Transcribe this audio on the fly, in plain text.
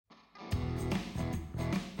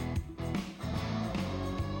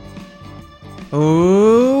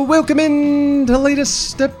Oh, welcome in to the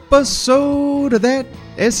latest episode of that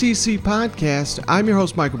SEC podcast. I'm your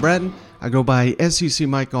host, Michael Bratton. I go by SEC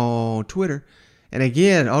Mike on Twitter. And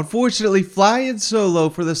again, unfortunately, flying solo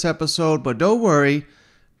for this episode, but don't worry,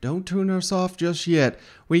 don't turn us off just yet.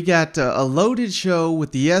 We got a loaded show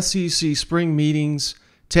with the SEC spring meetings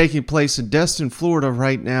taking place in Destin, Florida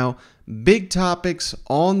right now. Big topics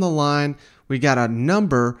on the line. We got a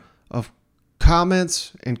number of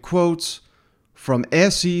comments and quotes from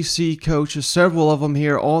SEC coaches, several of them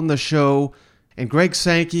here on the show, and Greg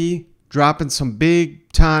Sankey dropping some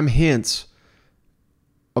big-time hints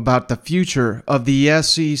about the future of the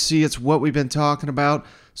SEC. It's what we've been talking about.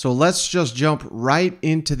 So let's just jump right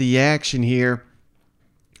into the action here.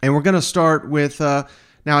 And we're going to start with, now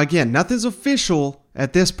again, nothing's official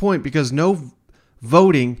at this point because no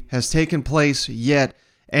voting has taken place yet.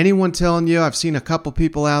 Anyone telling you, I've seen a couple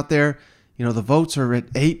people out there, the votes are at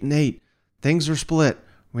 8-8. Things are split.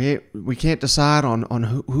 We can't decide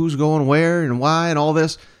on who's going where and why and all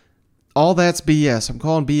this. All that's BS. I'm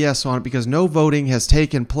calling BS on it because no voting has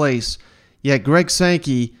taken place. Yet Greg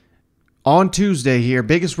Sankey on Tuesday here,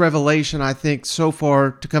 biggest revelation I think so far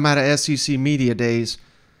to come out of SEC Media Days.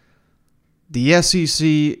 The SEC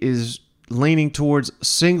is leaning towards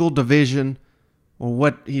single division, or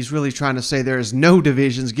what he's really trying to say there is no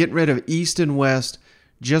divisions, getting rid of East and West,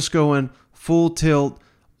 just going full tilt,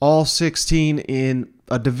 all 16 in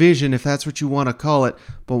a division, if that's what you want to call it,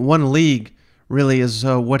 but one league really is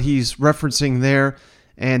what he's referencing there,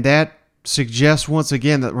 and that suggests once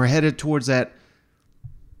again that we're headed towards that.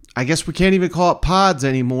 I guess we can't even call it pods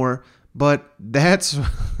anymore, but that's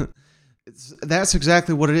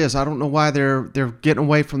exactly what it is. I don't know why they're getting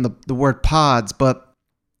away from the word pods, but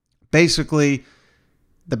basically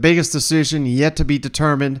the biggest decision yet to be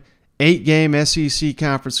determined. 8-game SEC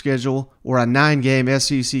conference schedule or a 9-game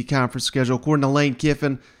SEC conference schedule. According to Lane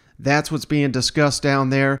Kiffin, that's what's being discussed down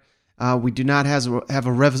there. We do not have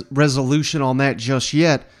a resolution on that just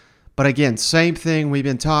yet. But again, same thing we've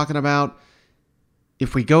been talking about.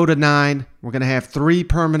 If we go to 9, we're going to have 3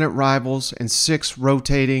 permanent rivals and 6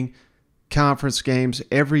 rotating conference games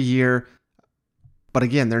every year. But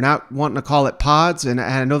again, they're not wanting to call it pods, and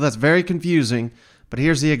I know that's very confusing. But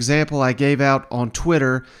here's the example I gave out on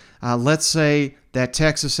Twitter. Let's say that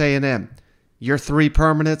Texas A&M, your 3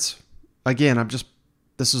 permanents, again,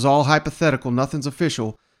 this is all hypothetical, nothing's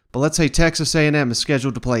official, but let's say Texas A&M is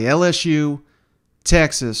scheduled to play LSU,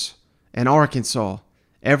 Texas, and Arkansas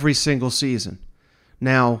every single season.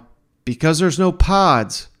 Now, because there's no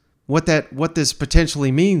pods, what this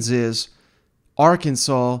potentially means is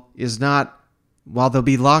Arkansas is not, while they'll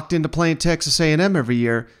be locked into playing Texas A&M every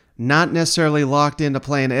year, not necessarily locked into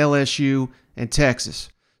playing LSU and Texas.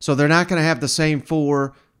 So they're not going to have the same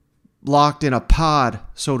 4 locked in a pod,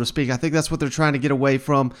 so to speak. I think that's what they're trying to get away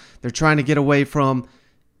from. They're trying to get away from,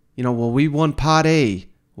 we won pod A.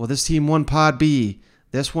 Well, this team won pod B.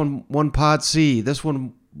 This one won pod C. This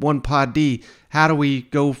one won pod D. How do we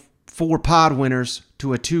go 4 pod winners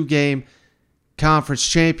to a 2-game conference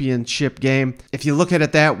championship game? If you look at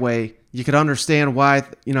it that way, you could understand why,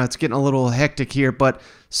 it's getting a little hectic here. But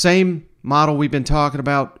same model we've been talking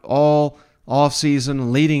about all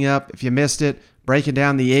off-season, leading up. If you missed it, breaking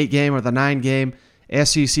down the 8-game or the 9-game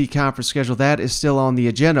SEC conference schedule, that is still on the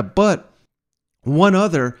agenda. But one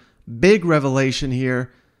other big revelation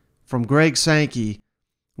here from Greg Sankey.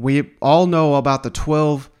 We all know about the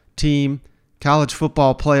 12-team college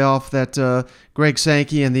football playoff that Greg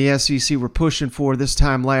Sankey and the SEC were pushing for this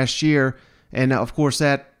time last year. And, of course,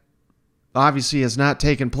 that obviously has not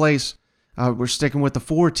taken place. We're sticking with the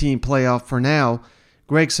 4-team playoff for now.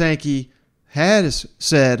 Greg Sankey has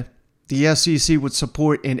said the SEC would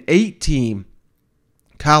support an 8-team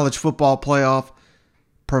college football playoff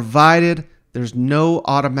provided there's no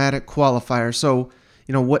automatic qualifier. So,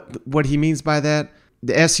 what he means by that,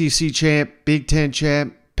 the SEC champ, Big Ten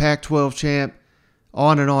champ, Pac-12 champ,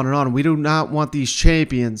 on and on and on. We do not want these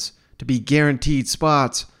champions to be guaranteed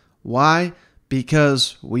spots. Why?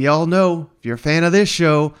 Because we all know, if you're a fan of this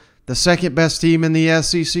show, the second best team in the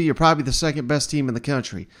SEC, you're probably the second best team in the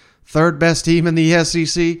country. Third best team in the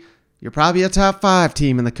SEC, you're probably a top 5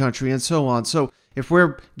 team in the country, and so on. So if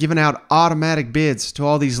we're giving out automatic bids to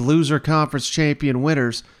all these loser conference champion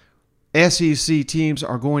winners, SEC teams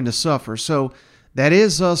are going to suffer. So that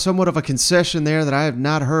is somewhat of a concession there that I have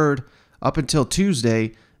not heard up until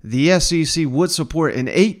Tuesday. The SEC would support an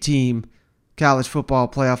 8-team college football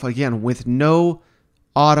playoff, again, with no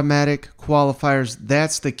automatic qualifiers.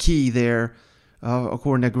 That's the key there,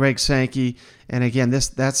 according to Greg Sankey. And again,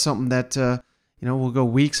 that's something that we'll go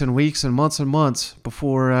weeks and weeks and months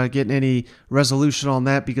before getting any resolution on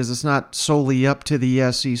that, because it's not solely up to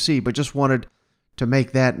the SEC. But just wanted to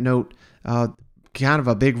make that note. Kind of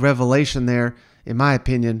a big revelation there, in my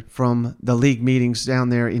opinion, from the league meetings down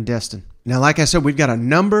there in Destin. Now, like I said, we've got a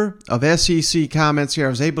number of SEC comments here I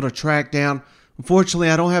was able to track down. Unfortunately,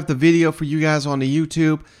 I don't have the video for you guys on the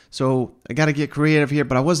YouTube, so I got to get creative here,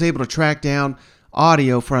 but I was able to track down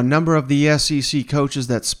audio for a number of the SEC coaches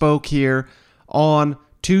that spoke here on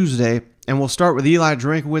Tuesday. And we'll start with Eli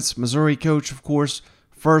Drinkwitz, Missouri coach, of course,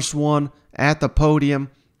 first one at the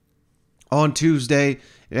podium on Tuesday.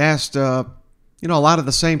 It asked, a lot of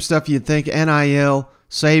the same stuff you'd think, NIL,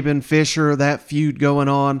 Saban, Fisher, that feud going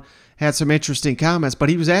on. Had some interesting comments, but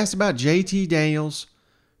he was asked about JT Daniels,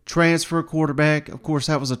 transfer quarterback. Of course,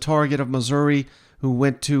 that was a target of Missouri, who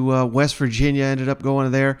went to West Virginia, ended up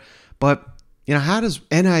going there. But, how does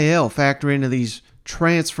NIL factor into these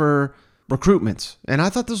transfer recruitments? And I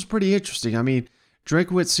thought this was pretty interesting. I mean,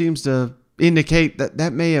 Drinkwitz seems to indicate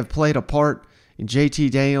that may have played a part in JT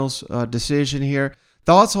Daniels' decision here.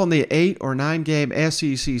 Thoughts on the 8 or 9 game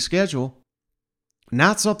SEC schedule?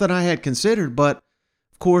 Not something I had considered, but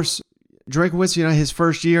of course, Drinkwitz, his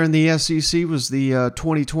first year in the SEC was the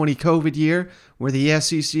 2020 COVID year, where the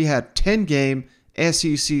SEC had 10-game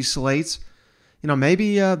SEC slates.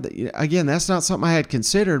 Maybe, again, that's not something I had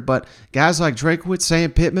considered, but guys like Drinkwitz,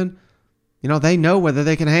 Sam Pittman, they know whether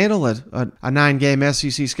they can handle a 9-game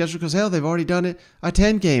SEC schedule, because, hell, they've already done it a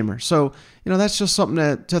 10-gamer. So, that's just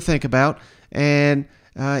something to think about. And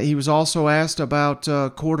he was also asked about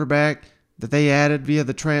quarterback that they added via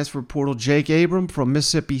the transfer portal, Jake Abram from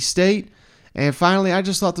Mississippi State. And finally, I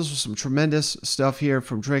just thought this was some tremendous stuff here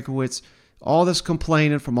from Drinkwitz. All this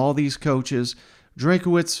complaining from all these coaches.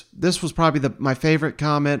 Drinkwitz, this was probably my favorite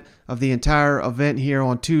comment of the entire event here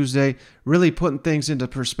on Tuesday, really putting things into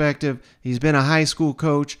perspective. He's been a high school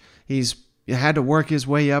coach. He's had to work his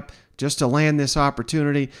way up just to land this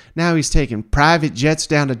opportunity. Now he's taking private jets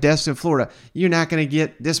down to Destin, Florida. You're not going to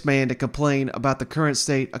get this man to complain about the current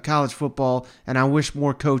state of college football, and I wish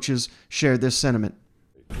more coaches shared this sentiment.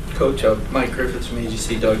 Coach, Mike Griffiths from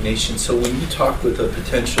AGC Dog Nation. So when you talk with a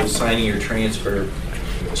potential signing or transfer,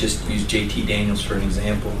 just use JT Daniels for an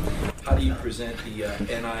example, how do you present the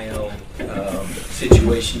NIL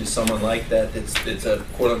situation to someone like that's a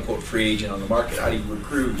quote-unquote free agent on the market? How do you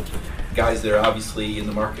recruit guys that are obviously in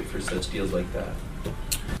the market for such deals like that?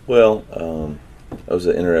 Well, that was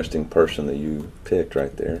an interesting person that you picked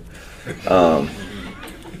right there.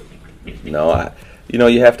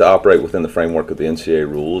 You have to operate within the framework of the NCAA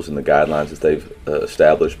rules and the guidelines that they've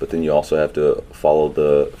established, but then you also have to follow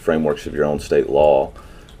the frameworks of your own state law.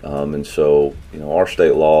 And so, our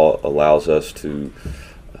state law allows us to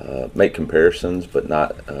make comparisons but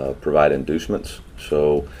not provide inducements.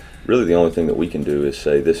 So really the only thing that we can do is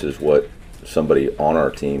say this is what somebody on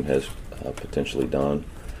our team has potentially done.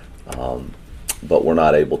 But we're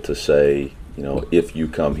not able to say, if you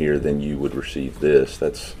come here, then you would receive this.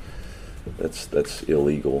 That's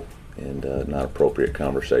illegal and not appropriate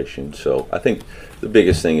conversation. So I think the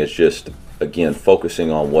biggest thing is just, again, focusing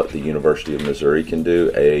on what the University of Missouri can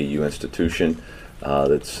do, AAU institution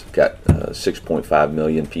that's got 6.5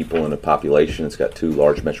 million people in a population. It's got 2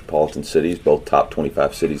 large metropolitan cities, both top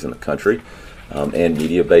 25 cities in the country, and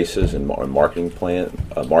media bases and marketing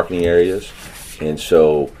areas. And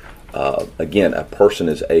so, again, a person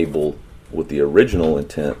is able, with the original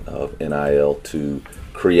intent of NIL, to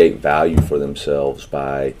create value for themselves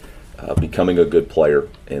by becoming a good player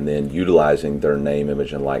and then utilizing their name,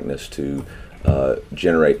 image, and likeness to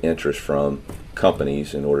generate interest from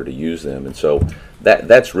companies in order to use them. And so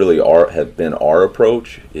that's really have been our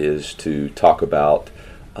approach, is to talk about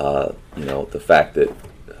the fact that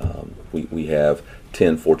we have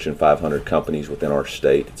 10 Fortune 500 companies within our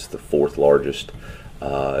state. It's the 4th largest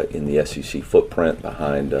in the SEC footprint,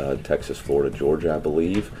 behind Texas, Florida, Georgia, I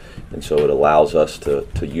believe. And so it allows us to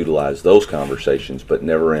utilize those conversations, but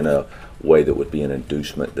never in a way that would be an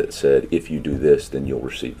inducement that said, if you do this, then you'll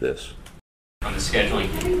receive this. On the scheduling,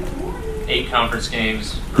 8 conference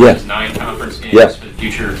games, Yeah. 9 conference games Yeah. for the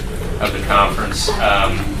future of the conference.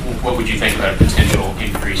 What would you think about a potential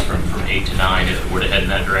increase from 8 to 9 if it were to head in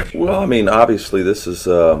that direction? Well, I mean, obviously this is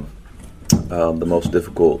the most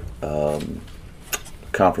difficult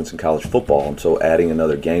conference in college football, and so adding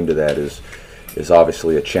another game to that is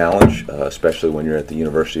obviously a challenge, especially when you're at the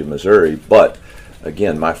University of Missouri. But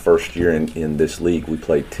again, my first year in this league, we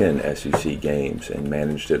played 10 SEC games and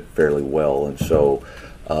managed it fairly well. And so,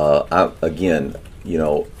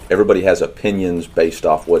 everybody has opinions based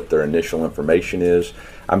off what their initial information is.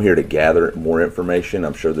 I'm here to gather more information.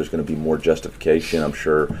 I'm sure there's going to be more justification. I'm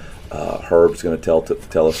sure Herb's going to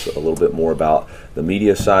tell us a little bit more about the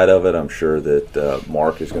media side of it. I'm sure that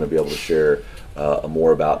Mark is going to be able to share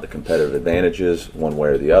more about the competitive advantages one way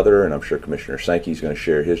or the other, and I'm sure Commissioner Sankey is going to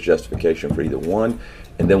share his justification for either one,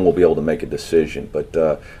 and then we'll be able to make a decision. But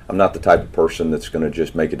I'm not the type of person that's going to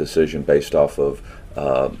just make a decision based off of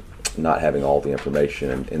not having all the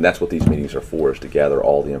information, and that's what these meetings are for, is to gather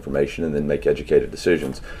all the information and then make educated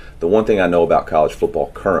decisions. The one thing I know about college football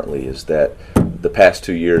currently is that the past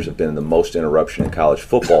 2 years have been the most interruption in college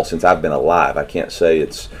football since I've been alive. I can't say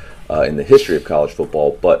it's in the history of college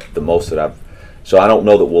football, but the most that I've. So I don't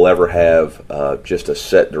know that we'll ever have just a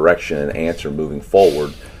set direction and answer moving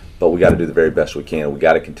forward, but we got to do the very best we can. We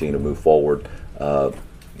got to continue to move forward,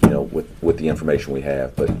 with the information we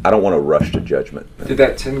have. But I don't want to rush to judgment. Did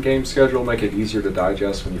that 10-game schedule make it easier to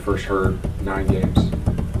digest when you first heard 9 games?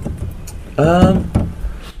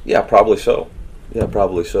 Yeah, probably so.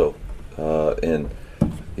 And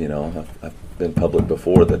I've been public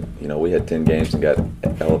before that we had 10 games and got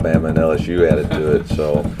Alabama and LSU added to it.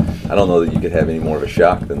 So I don't know that you could have any more of a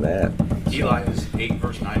shock than that. Eli, is 8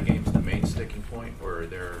 versus 9 games the main sticking point, or are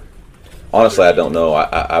there? Honestly, I don't know.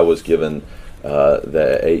 I was given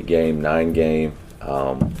the 8-game, 9-game,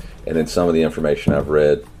 and then some of the information I've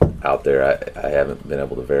read out there, I haven't been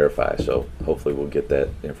able to verify. So hopefully we'll get that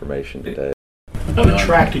information today. What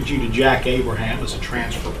attracted you to Jack Abraham as a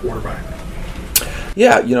transfer quarterback?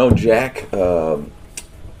 Yeah, Jack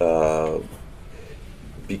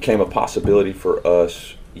became a possibility for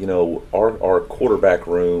us. Our quarterback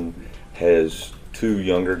room has 2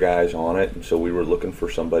 younger guys on it, and so we were looking for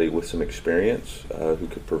somebody with some experience who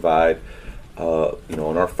could provide. In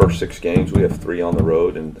our first 6 games, we have 3 on the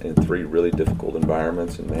road and 3 really difficult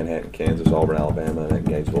environments in Manhattan, Kansas, Auburn, Alabama, and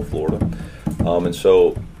Gainesville, Florida. And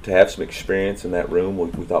so to have some experience in that room,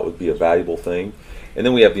 we thought would be a valuable thing. And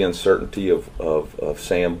then we have the uncertainty of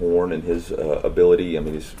Sam Horn and his ability. I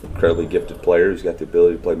mean, he's an incredibly gifted player. He's got the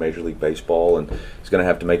ability to play Major League Baseball, and he's going to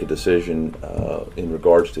have to make a decision in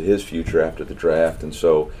regards to his future after the draft. And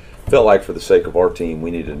so felt like for the sake of our team,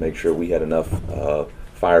 we needed to make sure we had enough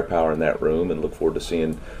firepower in that room, and look forward to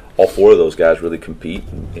seeing all 4 of those guys really compete,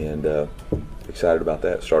 and excited about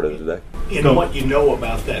that. Started today. In what you know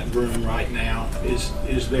about that room right now,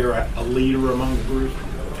 is there a leader among the group?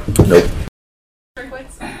 Nope.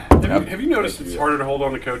 Have you noticed it's harder to hold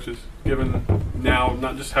on to coaches, given now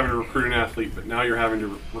not just having to recruit an athlete, but now you're having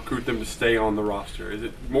to recruit them to stay on the roster? Is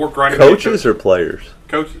it more grinding? Coaches or players?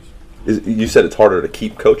 Coaches. You said it's harder to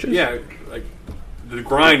keep coaches? Yeah, like the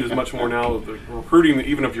grind is much more now. The recruiting,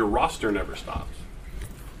 even of your roster, never stops.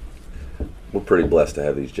 We're pretty blessed to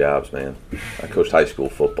have these jobs, man. I coached high school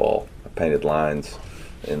football. I painted lines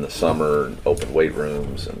in the summer and opened weight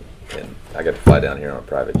rooms, and I got to fly down here on a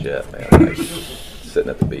private jet, man. Sitting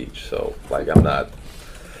at the beach. So, I'm not.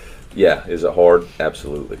 Yeah, is it hard?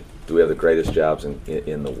 Absolutely. Do we have the greatest jobs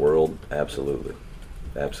in the world? Absolutely.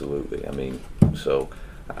 I mean, so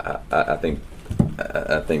I think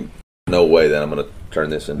no way that I'm going to turn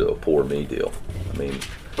this into a poor me deal. I mean,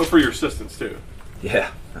 but for your assistants too.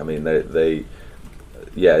 Yeah, I mean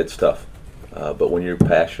yeah, it's tough. But when you're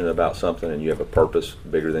passionate about something and you have a purpose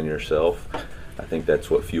bigger than yourself, I think that's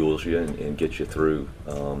what fuels you and gets you through.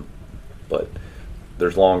 But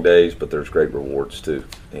there's long days, but there's great rewards too.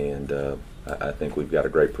 And I think we've got a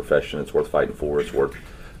great profession. It's worth fighting for. It's worth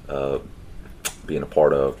being a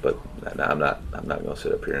part of. But I'm not going to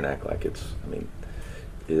sit up here and act like it's. I mean,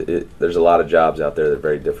 there's a lot of jobs out there that are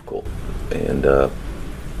very difficult, and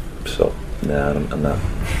so I'm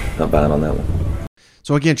not buying on that one.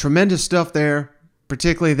 So again, tremendous stuff there,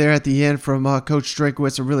 particularly there at the end from Coach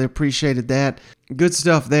Drinkwitz. I really appreciated that. Good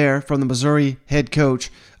stuff there from the Missouri head coach.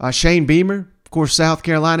 Shane Beamer, of course, South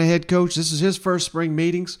Carolina head coach. This is his first spring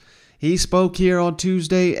meetings. He spoke here on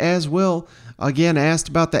Tuesday as well. Again, asked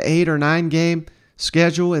about the 8 or 9 game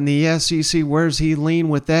schedule in the SEC. Where's he lean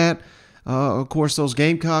with that? Of course, those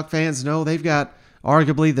Gamecock fans know they've got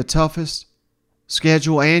arguably the toughest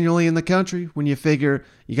schedule annually in the country. When you figure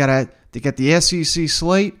you got the SEC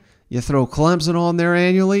slate, you throw Clemson on there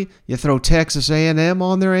annually, you throw Texas A&M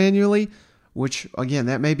on there annually, which, again,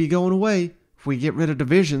 that may be going away if we get rid of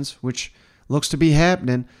divisions, which looks to be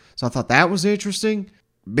happening. So I thought that was interesting.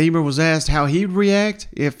 Beamer was asked how he'd react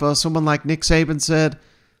if someone like Nick Saban said,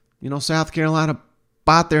 South Carolina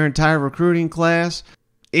bought their entire recruiting class.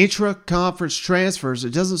 Intra-conference transfers,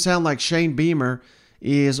 it doesn't sound like Shane Beamer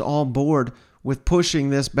is on board with pushing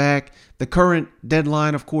this back. The current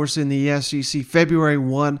deadline, of course, in the SEC, February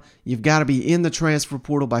 1. You've got to be in the transfer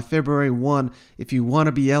portal by February 1 if you want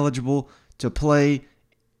to be eligible to play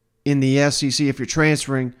in the SEC if you're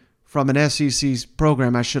transferring from an SEC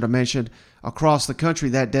program, I should have mentioned, across the country.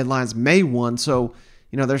 That deadline's May 1. So,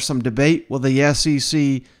 there's some debate. Will the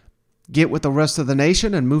SEC get with the rest of the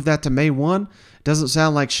nation and move that to May 1? Doesn't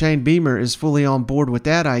sound like Shane Beamer is fully on board with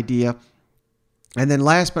that idea. And then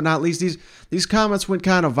last but not least, these comments went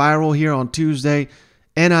kind of viral here on Tuesday.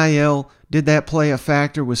 NIL, did that play a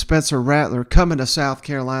factor with Spencer Rattler coming to South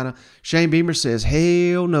Carolina? Shane Beamer says,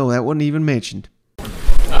 hell no, that wasn't even mentioned.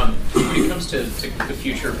 When it comes to the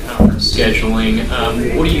future conference scheduling,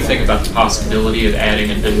 what do you think about the possibility of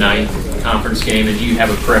adding a ninth conference game, and do you have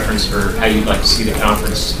a preference for how you'd like to see the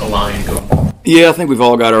conference align going forward? Yeah, I think we've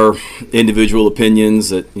all got our individual opinions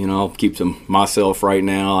that, I'll keep to myself right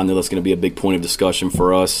now. I know that's going to be a big point of discussion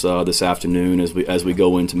for us this afternoon as we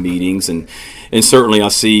go into meetings, and certainly I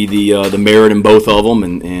see the merit in both of them,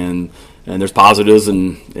 and there's positives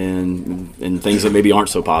and things that maybe aren't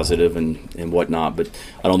so positive and whatnot. But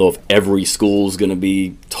I don't know if every school's going to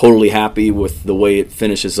be totally happy with the way it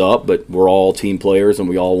finishes up. But we're all team players, and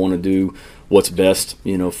we all want to do what's best,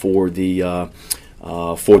 for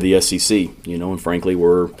the SEC. And frankly,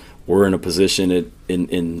 we're in a position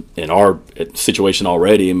in our situation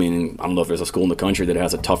already. I mean, I don't know if there's a school in the country that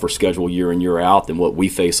has a tougher schedule year in, year out than what we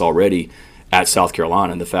face already at South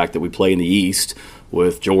Carolina. And the fact that we play in the East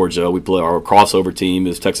with Georgia, we play our crossover team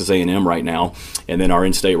is Texas A&M right now, and then our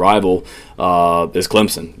in-state rival is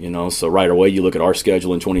Clemson. So right away you look at our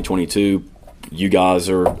schedule in 2022. You guys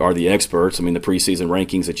are the experts. I mean, the preseason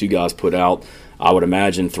rankings that you guys put out, I would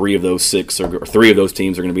imagine three of those teams are going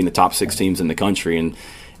to be in the top 6 teams in the country,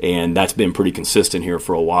 and that's been pretty consistent here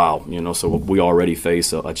for a while. So we already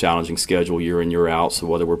face a challenging schedule year in, year out. So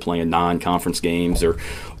whether we're playing 9 conference games or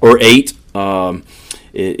 8.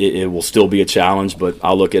 It will still be a challenge, but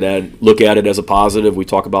I'll look at it as a positive. We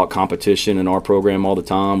talk about competition in our program all the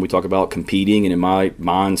time. We talk about competing, and in my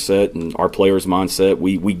mindset and our players' mindset,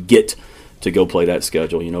 we get to go play that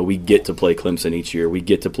schedule. We get to play Clemson each year. We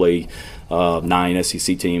get to play 9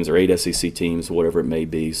 SEC teams or 8 SEC teams, whatever it may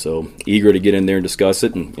be. So eager to get in there and discuss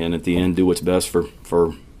it, and at the end do what's best for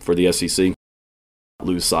the SEC.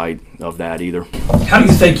 Lose sight of that either. How do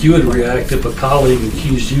you think you would react if a colleague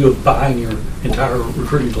accused you of buying your entire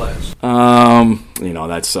recruiting class?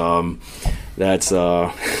 That's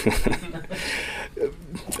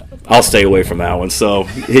I'll stay away from that one. So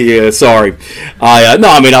yeah, sorry. We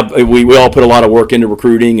all put a lot of work into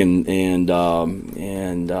recruiting and a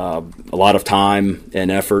lot of time and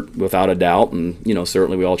effort, without a doubt. And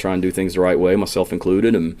certainly we all try and do things the right way, myself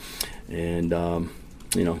included. And I'll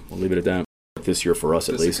leave it at that. This year for us,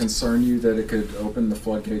 at least. Does it concern you that it could open the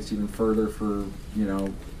floodgates even further for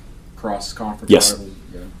cross-conference rivals?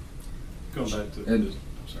 Yeah. Going back to I'm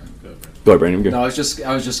sorry. Go ahead, Brandon. No, I was just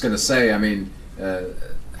going to say. I mean,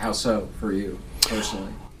 how so for you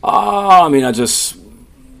personally?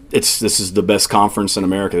 This is the best conference in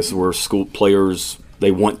America. This is where school players,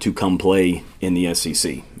 they want to come play in the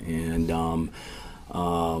SEC, and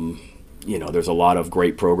there's a lot of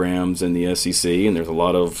great programs in the SEC, and there's a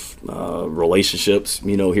lot of relationships,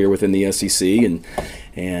 here within the SEC,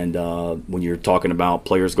 and when you're talking about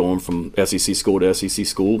players going from SEC school to SEC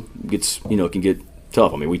school, it can get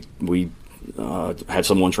tough. I mean, we had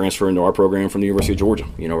someone transfer into our program from the University of Georgia,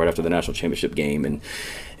 right after the national championship game, and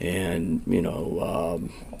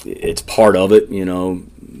it's part of it.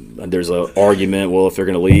 There's an argument, well, if they're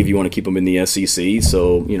going to leave, you want to keep them in the SEC,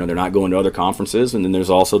 so they're not going to other conferences. And then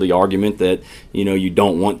there's also the argument that you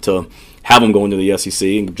don't want to have them going to the SEC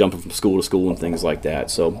and jumping from school to school and things like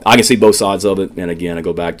that. So I can see both sides of it. And again, I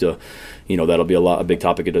go back to that'll be a big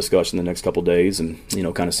topic of discussion the next couple of days, and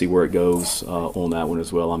kind of see where it goes on that one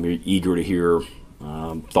as well. I'm eager to hear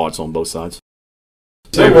thoughts on both sides.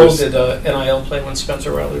 What role did NIL play when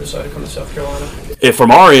Spencer Rattler decided to come to South Carolina?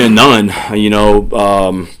 From our end, none.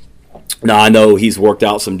 Now I know he's worked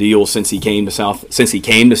out some deals since he came to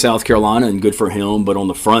South Carolina, and good for him. But on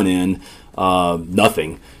the front end,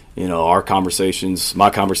 nothing. My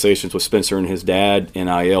conversations with Spencer and his dad,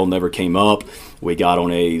 NIL never came up. We got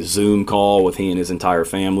on a Zoom call with he and his entire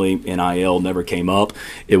family. NIL never came up.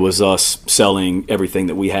 It was us selling everything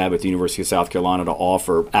that we have at the University of South Carolina to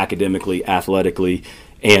offer academically, athletically,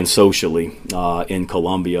 and socially in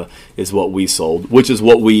Columbia is what we sold, which is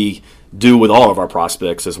what we do with all of our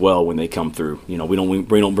prospects as well when they come through. We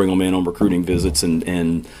don't bring them in on recruiting visits and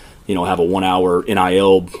have a 1-hour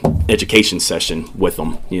NIL education session with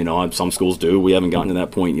them. Some schools do. We haven't gotten to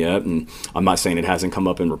that point yet, and I'm not saying it hasn't come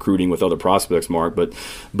up in recruiting with other prospects, Mark,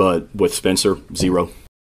 but with Spencer, zero.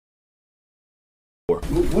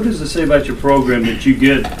 What does it say about your program that you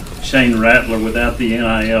get Shane Rattler without the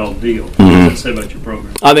NIL deal. What does that say about your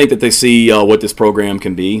program? I think that they see what this program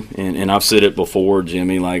can be, and I've said it before,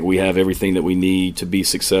 Jimmy, like we have everything that we need to be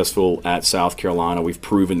successful at South Carolina. We've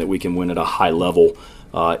proven that we can win at a high level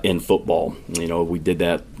in football. You know, we did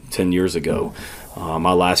that 10 years ago.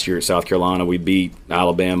 My last year at South Carolina, we beat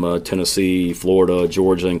Alabama, Tennessee, Florida,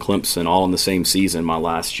 Georgia, and Clemson all in the same season my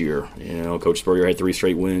last year. You know, Coach Spurrier had 3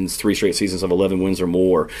 straight wins, 3 straight seasons of 11 wins or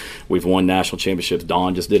more. We've won national championships.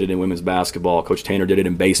 Don just did it in women's basketball. Coach Tanner did it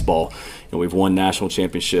in baseball. And we've won national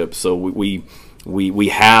championships. So we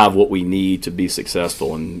have what we need to be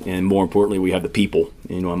successful, and more importantly, we have the people,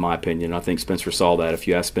 you know, in my opinion. I think Spencer saw that. If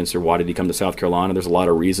you ask Spencer, why did he come to South Carolina, there's a lot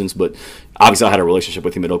of reasons, but obviously I had a relationship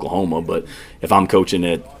with him at Oklahoma, but if I'm coaching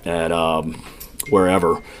at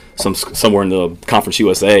wherever, somewhere in the Conference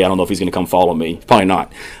USA, I don't know if he's going to come follow me. Probably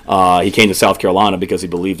not. He came to South Carolina because he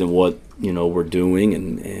believed in what, you know, we're doing,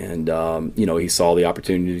 and you know, he saw the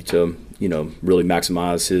opportunity to, you know, really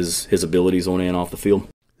maximize his abilities on and off the field.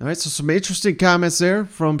 All right, so some interesting comments there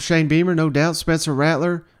from Shane Beamer. No doubt Spencer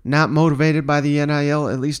Rattler not motivated by the NIL,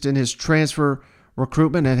 at least in his transfer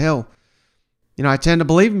recruitment. And hell, you know, I tend to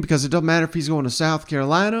believe him because it doesn't matter if he's going to South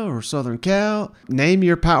Carolina or Southern Cal. Name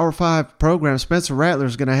your Power 5 program. Spencer Rattler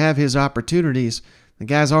is going to have his opportunities. The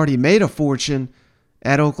guy's already made a fortune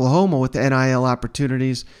at Oklahoma with the NIL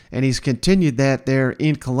opportunities, and he's continued that there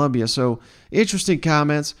in Columbia. So interesting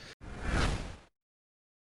comments.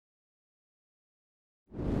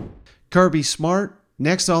 Kirby Smart,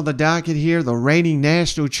 next on the docket here, the reigning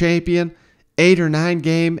national champion, 8 or 9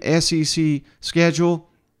 game SEC schedule.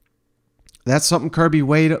 That's something Kirby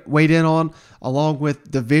weighed in on, along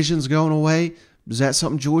with divisions going away. Is that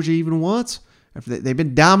something Georgia even wants? They've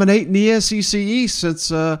been dominating the SEC East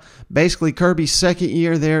since basically Kirby's second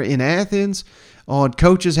year there in Athens, on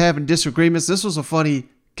coaches having disagreements. This was a funny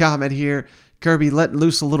comment here. Kirby letting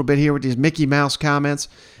loose a little bit here with these Mickey Mouse comments.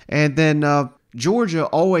 And then Georgia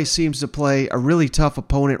always seems to play a really tough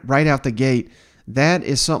opponent right out the gate. That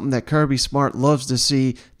is something that Kirby Smart loves to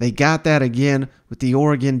see. They got that again with the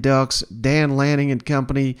Oregon Ducks. Dan Lanning and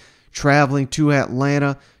company traveling to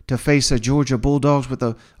Atlanta to face the Georgia Bulldogs with,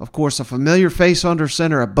 of course, a familiar face under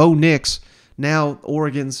center, Bo Nix, now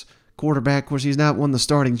Oregon's quarterback. Of course, he's not won the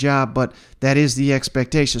starting job, but that is the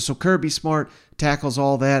expectation. So Kirby Smart tackles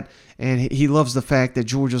all that, and he loves the fact that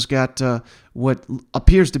Georgia's got what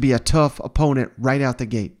appears to be a tough opponent right out the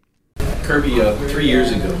gate. Kirby, 3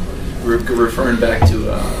 years ago, we're referring back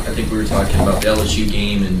to, I think we were talking about the LSU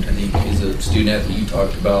game, and I think as a student athlete you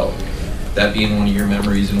talked about that being one of your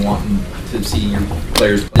memories and wanting to see your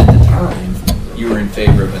players. At the time, you were in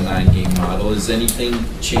favor of a 9-game model. Has anything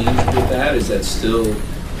changed with that? Is that still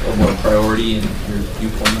a more priority in your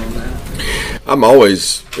viewpoint on that? I'm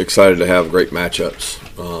always excited to have great matchups.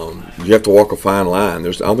 You have to walk a fine line.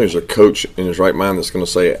 I don't think there's a coach in his right mind that's going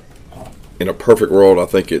to say, in a perfect world, I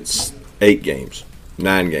think it's 8 games,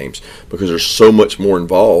 9 games, because there's so much more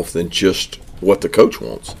involved than just what the coach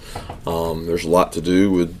wants. There's a lot to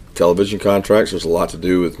do with television contracts. There's a lot to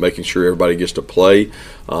do with making sure everybody gets to play,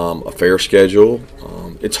 a fair schedule.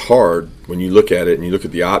 It's hard when you look at it and you look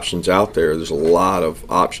at the options out there. There's a lot of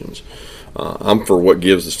options. I'm for what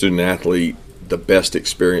gives the student athlete the best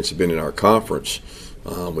experience of being in our conference.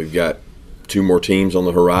 We've got 2 more teams on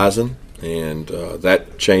the horizon, and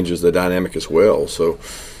that changes the dynamic as well. So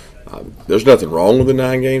there's nothing wrong with the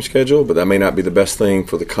 9-game schedule, but that may not be the best thing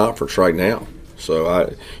for the conference right now. So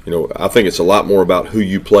I think it's a lot more about who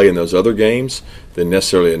you play in those other games than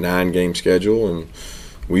necessarily a 9-game schedule. And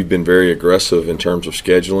we've been very aggressive in terms of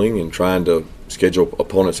scheduling and trying to schedule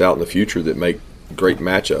opponents out in the future that make great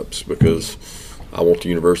matchups, because I want the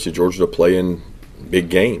University of Georgia to play in big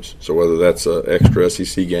games. So whether that's an extra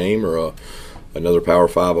SEC game or another Power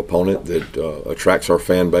 5 opponent that attracts our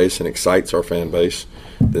fan base and excites our fan base,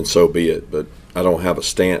 then so be it. But I don't have a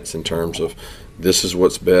stance in terms of this is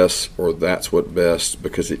what's best or that's what's best,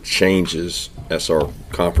 because it changes as our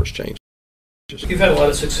conference changes. You've had a lot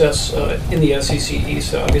of success in the SEC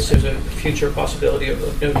East. Obviously, there's a future possibility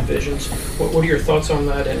of no divisions. What are your thoughts on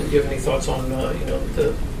that? And do you have any thoughts on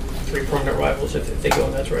the 3 permanent rivals if they go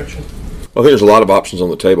in that direction? Well, I think there's a lot of options on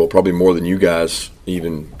the table, probably more than you guys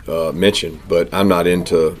even mentioned. But I'm not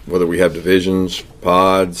into whether we have divisions,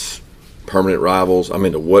 pods, permanent rivals. I'm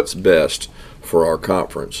into what's best for our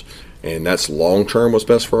conference. And that's long-term what's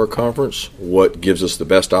best for our conference, what gives us the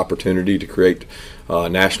best opportunity to create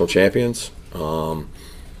national champions,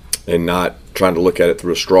 and not trying to look at it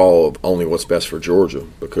through a straw of only what's best for Georgia,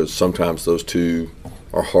 because sometimes those two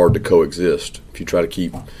are hard to coexist. If you try to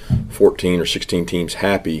keep 14 or 16 teams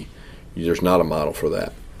happy, there's not a model for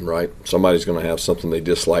that. right? Somebody's going to have something they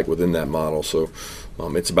dislike within that model. So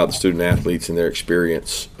it's about the student athletes and their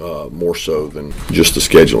experience more so than just the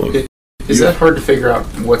scheduling. Is that hard to figure out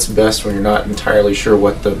what's best when you're not entirely sure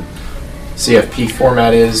what the CFP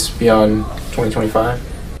format is beyond 2025?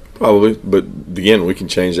 Probably, but again, we can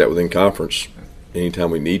change that within conference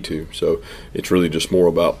anytime we need to. So it's really just more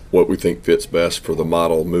about what we think fits best for the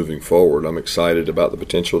model moving forward. I'm excited about the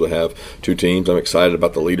potential to have 2 teams. I'm excited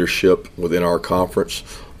about the leadership within our conference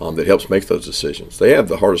that helps make those decisions. They have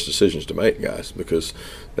the hardest decisions to make, guys, because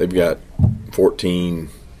they've got 14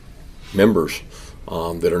 members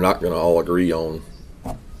that are not going to all agree on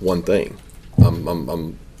one thing.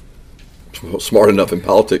 I'm smart enough in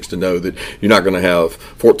politics to know that you're not going to have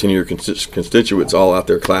 14 of your constituents all out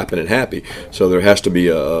there clapping and happy. So there has to be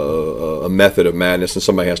a method of madness, and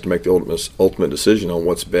somebody has to make the ultimate decision on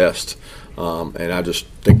what's best. And I just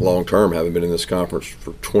think long term, having been in this conference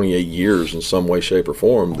for 28 years in some way, shape, or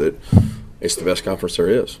form, that it's the best conference there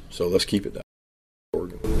is. So let's keep it that way.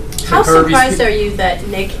 How surprised are you that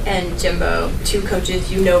Nick and Jimbo, 2 coaches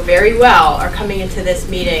you know very well, are coming into this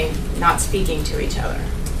meeting not speaking to each other?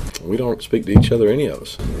 We don't speak to each other, any of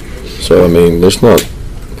us. So, I mean, there's not.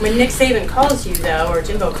 When Nick Saban calls you, though, or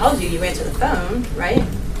Jimbo calls you, you answer the phone, right?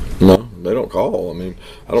 No, they don't call. I mean,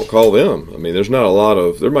 I don't call them. I mean, there's not a lot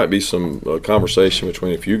of, there might be some conversation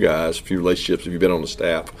between a few guys, a few relationships if you've been on the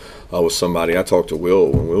staff with somebody. I talked to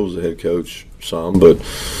Will when Will was the head coach some, but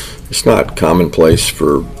it's not commonplace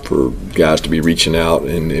for guys to be reaching out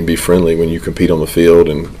and be friendly when you compete on the field,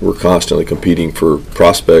 and we're constantly competing for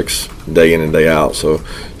prospects day in and day out, so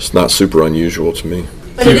it's not super unusual to me.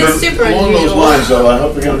 But it is super unusual. Along those lines, though, I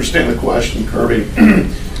hope you understand the question, Kirby.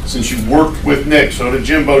 Since you've worked with Nick, so did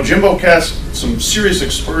Jimbo. Jimbo cast some serious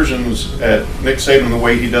aspersions at Nick Saban the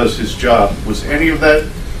way he does his job. Was any of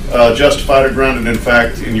that justified or grounded in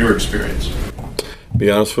fact in your experience? Be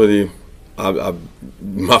honest with you,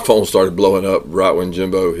 my phone started blowing up right when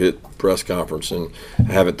Jimbo hit press conference, and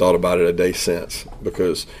I haven't thought about it a day since,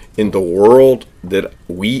 because in the world that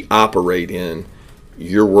we operate in,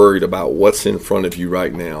 you're worried about what's in front of you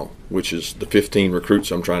right now, which is the 15 recruits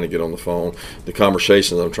I'm trying to get on the phone, the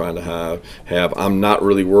conversations I'm trying to have. I'm not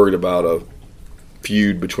really worried about a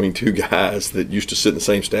feud between 2 guys that used to sit in the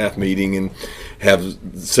same staff meeting and have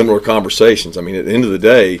similar conversations. I mean, at the end of the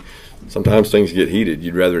day, sometimes things get heated.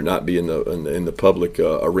 You'd rather not be in the public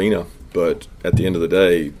arena, but at the end of the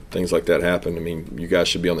day, things like that happen. I mean, you guys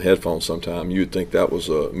should be on the headphones sometime. You would think that was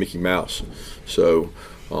Mickey Mouse. So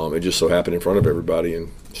it just so happened in front of everybody, and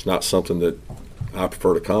it's not something that I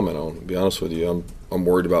prefer to comment on. To be honest with you, I'm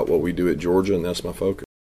worried about what we do at Georgia, and that's my focus.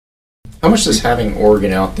 How much does having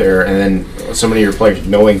Oregon out there, and then so many of your players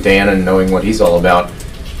knowing Dan and knowing what he's all about,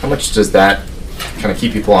 how much does that kind of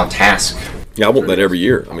keep people on task? Yeah, I want that every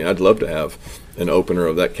year. I mean, I'd love to have an opener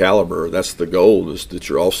of that caliber. That's the goal, is that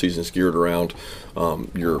your off season is geared around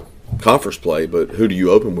your conference play, but who do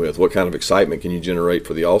you open with? What kind of excitement can you generate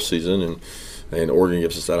for the off season? And Oregon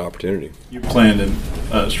gives us that opportunity. You planned and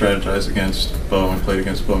strategized against Bo and played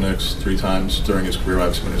against Bo Nix 3 times during his career,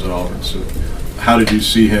 obviously when he was at Auburn. So how did you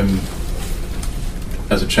see him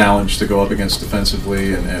as a challenge to go up against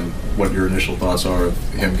defensively, and what your initial thoughts are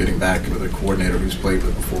of him getting back with a coordinator who's played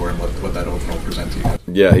with before, and what that opener will present to you?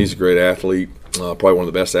 Yeah, he's a great athlete. Probably one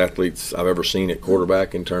of the best athletes I've ever seen at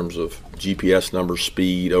quarterback in terms of GPS numbers,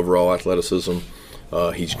 speed, overall athleticism.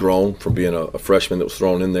 He's grown from being a freshman that was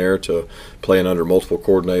thrown in there to playing under multiple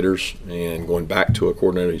coordinators, and going back to a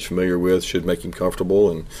coordinator he's familiar with should make him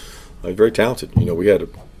comfortable, and he's very talented. You know, we had a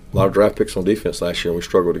lot of draft picks on defense last year, and we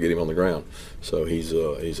struggled to get him on the ground. So he's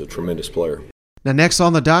a tremendous player. Now, next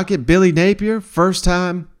on the docket, Billy Napier, first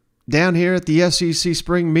time down here at the SEC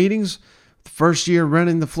spring meetings. First year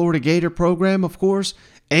running the Florida Gator program, of course.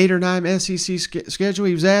 8 or 9 SEC schedule.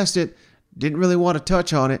 He was asked it, didn't really want to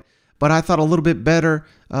touch on it, but I thought a little bit better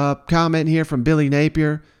comment here from Billy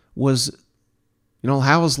Napier was,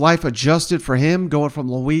 how was life adjusted for him going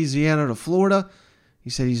from Louisiana to Florida? He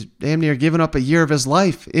said he's damn near given up a year of his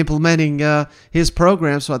life implementing his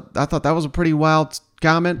program, so I thought that was a pretty wild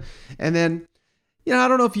comment. And then, I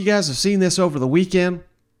don't know if you guys have seen this over the weekend.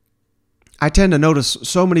 I tend to notice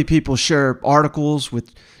so many people share articles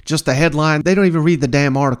with just the headline. They don't even read the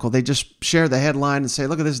damn article. They just share the headline and say,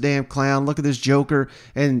 look at this damn clown, look at this joker.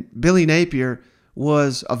 And Billy Napier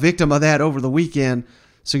was a victim of that over the weekend,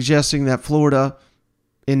 suggesting that Florida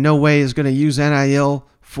in no way is going to use NIL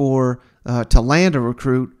to land a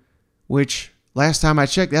recruit, which last time I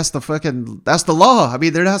checked, that's the law. I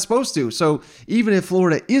mean, they're not supposed to. So even if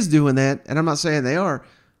Florida is doing that, and I'm not saying they are,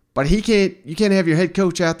 But you can't have your head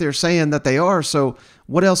coach out there saying that they are. So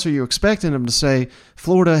what else are you expecting them to say?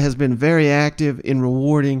 Florida has been very active in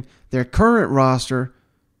rewarding their current roster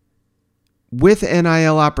with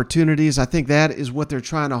NIL opportunities. I think that is what they're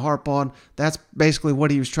trying to harp on. That's basically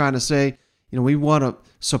what he was trying to say. We want to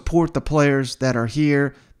support the players that are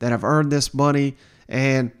here, that have earned this money.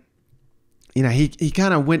 And, he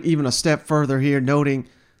kind of went even a step further here, noting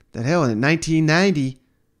that, hell, in 1990,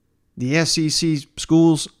 the SEC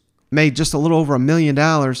schools made just a little over $1 million.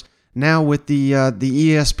 Now with the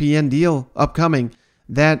ESPN deal upcoming,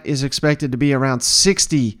 that is expected to be around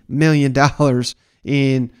 $60 million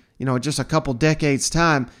in just a couple decades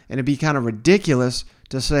time. And it'd be kind of ridiculous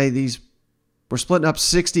to say we're splitting up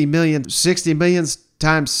 60 million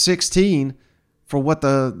times 16 for what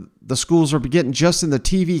the schools are getting just in the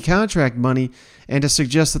TV contract money, and to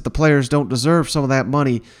suggest that the players don't deserve some of that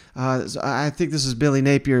money. I think this is Billy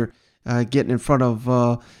Napier getting in front of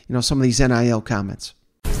some of these NIL comments.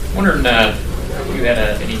 Wondering if you had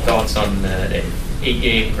any thoughts on the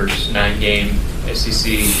 8-game versus 9-game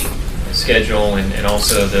SEC schedule, and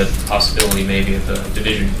also the possibility maybe of a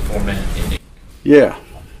division format ending. Yeah,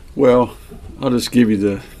 well, I'll just give you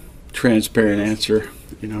the transparent answer.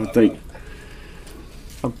 I think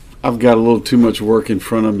I've got a little too much work in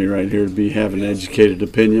front of me right here to be having an educated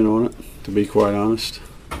opinion on it, to be quite honest.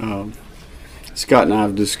 Scott and I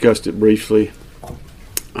have discussed it briefly.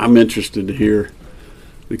 I'm interested to hear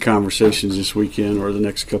the conversations this weekend or the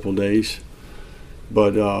next couple of days.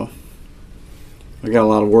 But I got a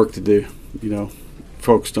lot of work to do,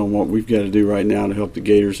 focused on what we've got to do right now to help the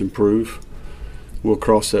Gators improve. We'll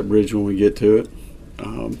cross that bridge when we get to it.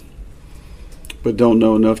 But don't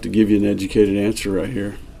know enough to give you an educated answer right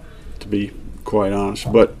here, to be quite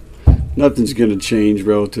honest. But nothing's going to change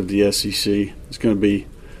relative to the SEC. It's going to be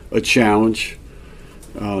a challenge,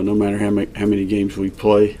 no matter how many games we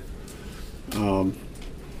play. And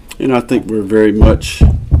I think we're very much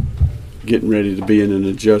getting ready to be in an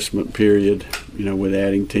adjustment period, with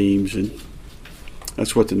adding teams, and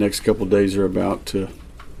that's what the next couple of days are about, to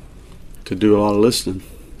do a lot of listening.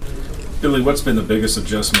 Billy, what's been the biggest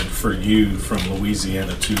adjustment for you from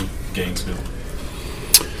Louisiana to Gainesville?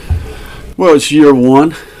 Well, it's year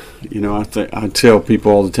one. I tell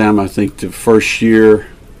people all the time, I think the first year,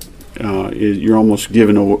 you're almost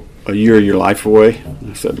giving a year of your life away,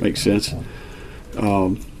 if that makes sense.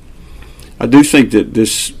 I do think that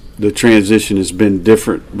the transition has been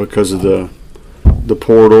different because of the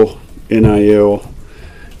portal, NIL,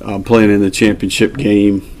 playing in the championship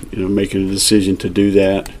game, making a decision to do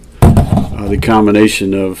that. The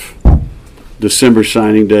combination of December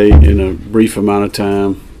signing day in a brief amount of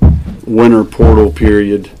time, winter portal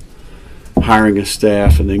period, hiring a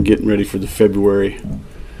staff, and then getting ready for the February.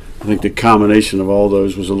 I think the combination of all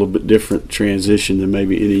those was a little bit different transition than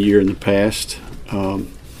maybe any year in the past.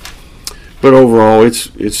 But overall, it's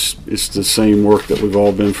the same work that we've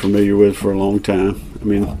all been familiar with for a long time. I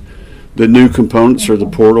mean, the new components are the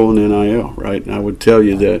portal and NIL, right? And I would tell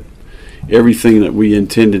you that everything that we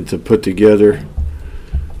intended to put together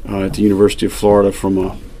at the University of Florida from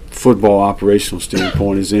a football operational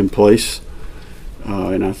standpoint is in place.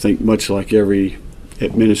 And I think much like every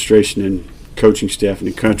administration and coaching staff in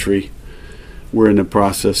the country, we're in the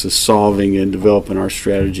process of solving and developing our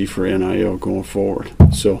strategy for NIL going forward.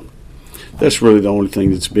 So that's really the only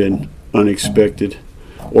thing that's been unexpected,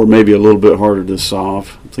 or maybe a little bit harder to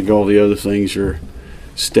solve. I think all the other things are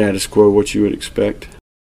status quo, what you would expect.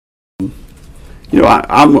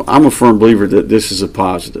 I'm a firm believer that this is a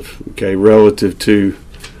positive, okay, relative to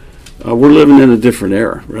we're living in a different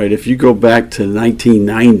era, right? If you go back to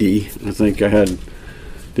 1990, I think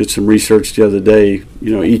did some research the other day,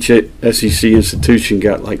 each SEC institution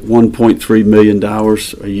got like $1.3 million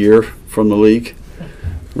a year from the league,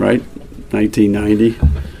 right?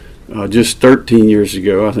 1990. Just 13 years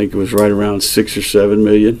ago, I think it was right around 6 or 7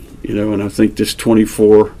 million, and I think this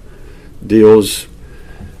 24 deal is,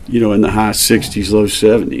 in the high 60s, low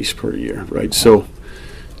 70s per year, right? So,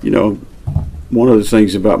 one of the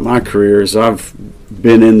things about my career is I've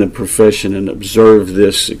been in the profession and observed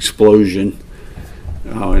this explosion,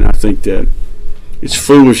 and I think that it's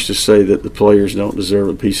foolish to say that the players don't deserve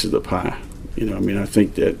a piece of the pie. I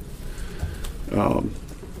think that,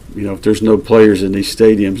 if there's no players in these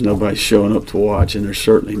stadiums, nobody's showing up to watch, and they're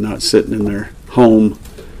certainly not sitting in their home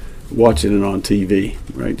watching it on TV,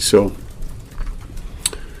 right? So,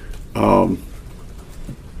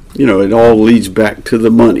 it all leads back to the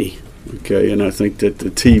money, okay? And I think that the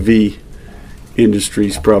TV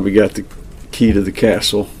industry's probably got the key to the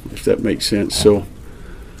castle, if that makes sense. So,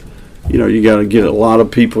 you got to get a lot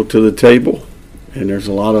of people to the table, and there's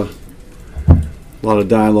a lot of lot of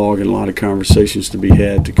dialogue and a lot of conversations to be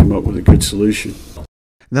had to come up with a good solution. And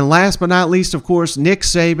then last but not least, of course, Nick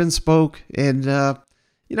Saban spoke, and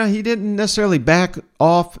he didn't necessarily back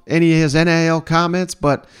off any of his NIL comments,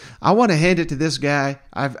 but I want to hand it to this guy.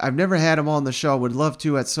 I've never had him on the show, would love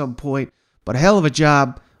to at some point, but a hell of a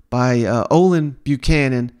job by Olin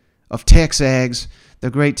Buchanan of TexAgs, the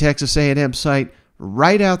great Texas A&M site,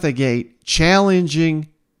 right out the gate, challenging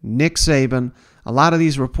Nick Saban. A lot of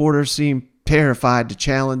these reporters seem terrified to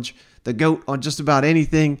challenge the GOAT on just about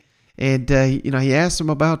anything. And, he asked him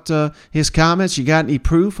about his comments. You got any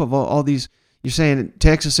proof of all these? You're saying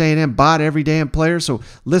Texas A&M bought every damn player, so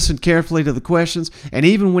listen carefully to the questions. And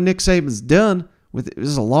even when Nick Saban's done with it, this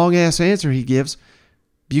is a long-ass answer he gives,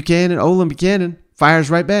 Olin Buchanan fires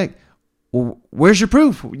right back. Well, where's your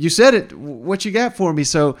proof? You said it. What you got for me?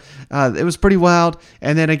 So it was pretty wild.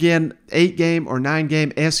 And then again, 8-game or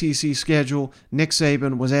 9-game SEC schedule. Nick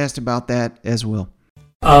Saban was asked about that as well.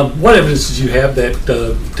 What evidence did you have that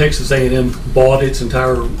Texas A&M bought its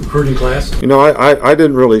entire recruiting class? I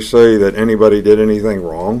didn't really say that anybody did anything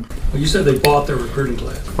wrong. Well, you said they bought their recruiting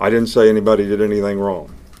class. I didn't say anybody did anything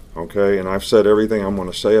wrong, okay? And I've said everything I'm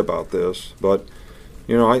going to say about this. But,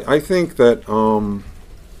 I think that,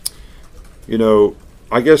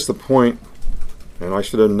 I guess the point, and I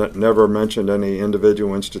should have never mentioned any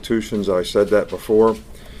individual institutions. I said that before.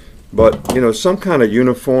 But, some kind of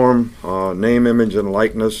uniform name, image, and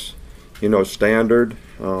likeness, standard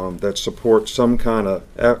that supports some kind of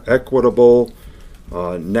equitable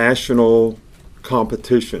national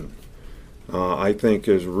competition, I think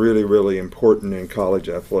is really, really important in college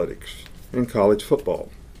athletics, in college football.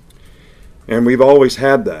 And we've always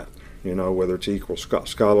had that, whether it's equal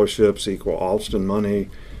scholarships, equal Alston money,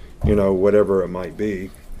 whatever it might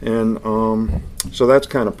be. And so that's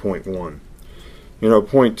kind of point one.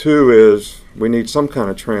 Point two is we need some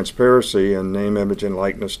kind of transparency in name, image, and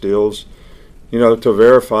likeness deals, to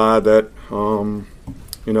verify that,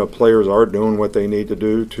 players are doing what they need to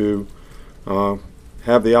do to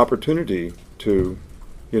have the opportunity to,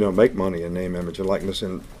 make money in name, image, and likeness.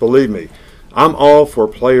 And believe me, I'm all for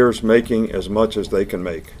players making as much as they can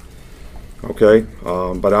make, okay?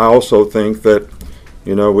 But I also think that,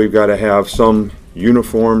 we've got to have some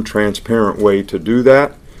uniform, transparent way to do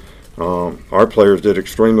that. Our players did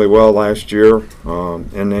extremely well last year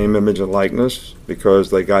in name, image, and likeness because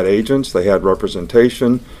they got agents, they had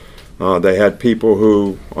representation, they had people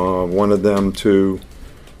who wanted them to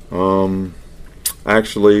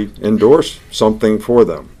actually endorse something for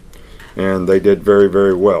them. And they did very,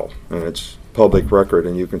 very well. And it's public record,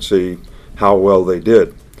 and you can see how well they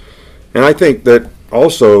did. And I think that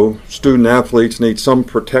also student athletes need some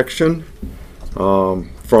protection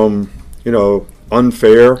from,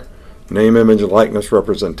 unfair name, image, and likeness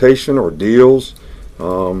representation or deals.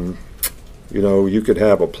 You could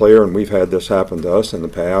have a player, and we've had this happen to us in the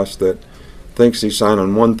past, that thinks he's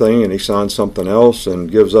signing one thing and he signs something else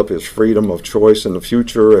and gives up his freedom of choice in the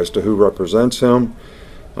future as to who represents him.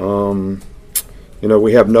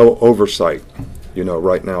 We have no oversight,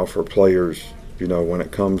 right now for players, when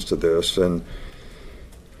it comes to this. And,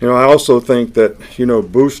 I also think that,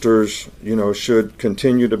 boosters, should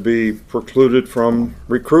continue to be precluded from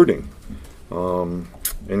recruiting.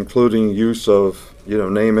 Including use of,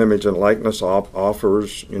 name, image, and likeness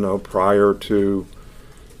offers, prior to,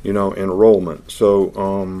 enrollment.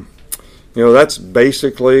 So, that's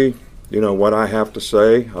basically, what I have to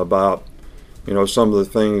say about, some of the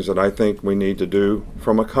things that I think we need to do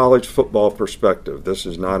from a college football perspective. This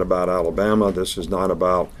is not about Alabama. This is not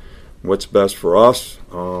about what's best for us.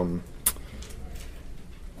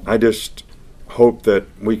 I just hope that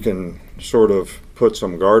we can sort of put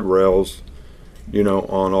some guardrails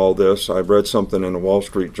on all this. I've read something in the Wall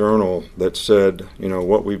Street Journal that said,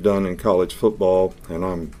 what we've done in college football, and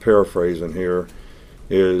I'm paraphrasing here,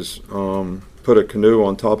 is put a canoe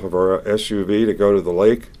on top of our SUV to go to the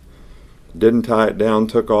lake, didn't tie it down,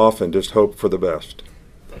 took off, and just hoped for the best.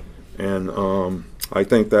 And I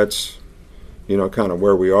think that's, kind of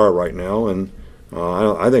where we are right now. And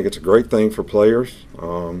I think it's a great thing for players,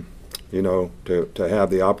 to have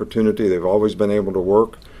the opportunity. They've always been able to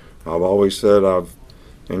work. I've always said I've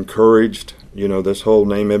encouraged, this whole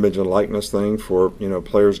name, image, and likeness thing for,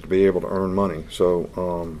 players to be able to earn money. So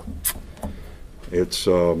it's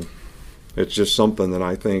just something that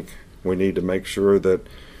I think we need to make sure that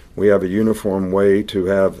we have a uniform way to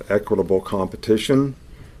have equitable competition.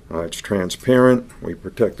 It's transparent. We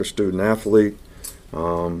protect the student athlete.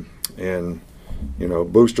 And,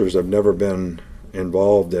 boosters have never been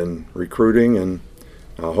involved in recruiting, and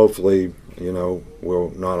hopefully,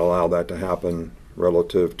 we'll not allow that to happen,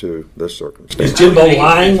 relative to this circumstance. Is Jimbo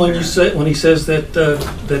lying when he says that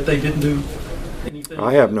that they didn't do anything?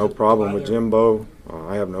 I have no problem with Jimbo.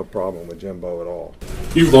 I have no problem with Jimbo at all.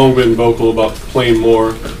 You've long been vocal about playing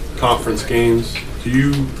more conference games. Do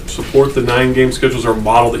you support the 9-game schedules or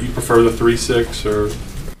model that you prefer the 3-6 or?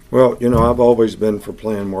 Well, I've always been for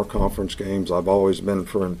playing more conference games. I've always been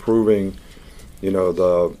for improving,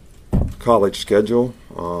 the college schedule,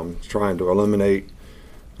 trying to eliminate,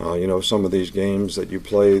 some of these games that you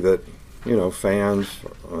play that, fans,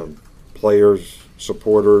 players,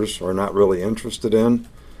 supporters are not really interested in.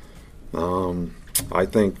 I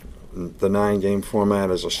think the 9-game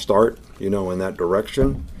format is a start, in that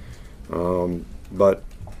direction. But,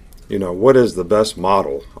 what is the best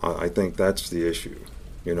model? I think that's the issue.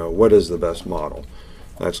 What is the best model?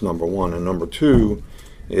 That's number one. And number two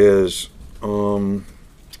is, are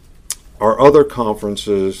other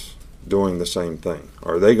conferences doing the same thing?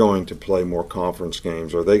 Are they going to play more conference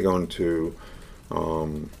games? Are they going to,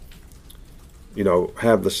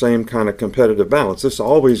 have the same kind of competitive balance? This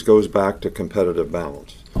always goes back to competitive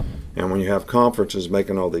balance. And when you have conferences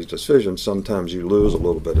making all these decisions, sometimes you lose a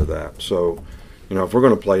little bit of that. So, if we're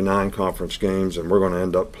going to play 9 conference games and we're going to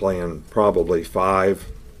end up playing probably 5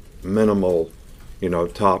 minimal,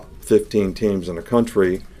 top 15 teams in the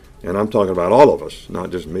country, and I'm talking about all of us, not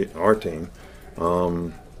just me, our team,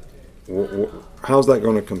 how's that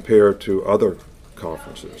going to compare to other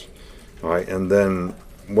conferences? All right, and then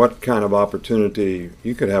what kind of opportunity?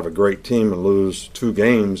 You could have a great team and lose 2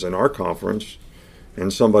 games in our conference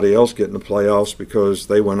and somebody else get in the playoffs because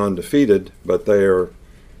they went undefeated, but they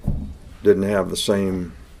didn't have the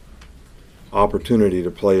same opportunity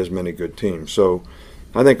to play as many good teams. So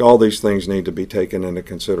I think all these things need to be taken into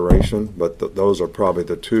consideration, but those are probably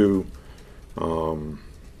the 2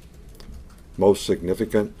 most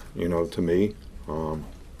significant, to me. And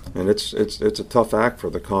it's a tough act for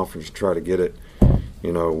the conference to try to get it,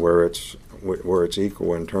 where it's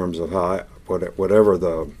equal in terms of whatever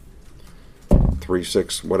the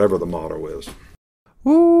 3-6, whatever the motto is.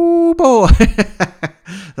 Ooh, boy.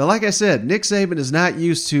 Now, like I said, Nick Saban is not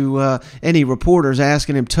used to any reporters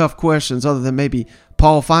asking him tough questions other than maybe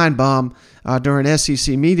Paul Feinbaum during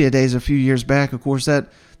SEC Media Days a few years back. Of course, that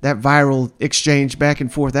viral exchange back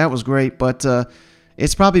and forth, that was great. But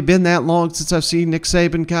it's probably been that long since I've seen Nick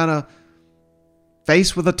Saban kind of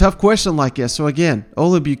faced with a tough question like this. So, again,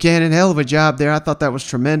 Ola Buchanan, hell of a job there. I thought that was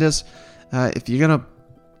tremendous. If you're going to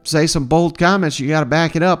say some bold comments, you got to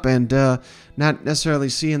back it up, and not necessarily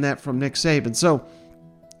seeing that from Nick Saban. So,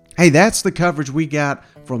 hey, that's the coverage we got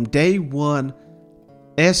from day 1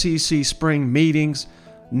 SEC spring meetings.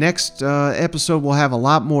 Next episode, we'll have a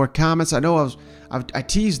lot more comments. I know I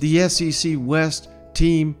teased the SEC West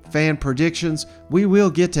team fan predictions. We will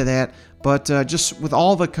get to that, but just with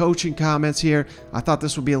all the coaching comments here, I thought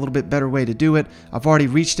this would be a little bit better way to do it. I've already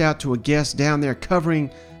reached out to a guest down there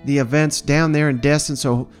covering the events down there in Destin,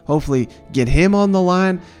 so hopefully get him on the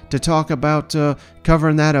line to talk about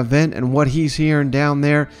covering that event and what he's hearing down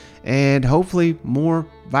there, and hopefully more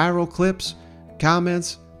viral clips,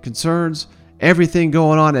 comments, concerns, everything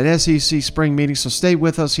going on at SEC spring meetings. So stay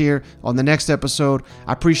with us here on the next episode.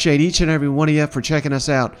 I appreciate each and every one of you for checking us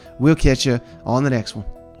out. We'll catch you on the next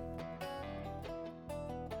one.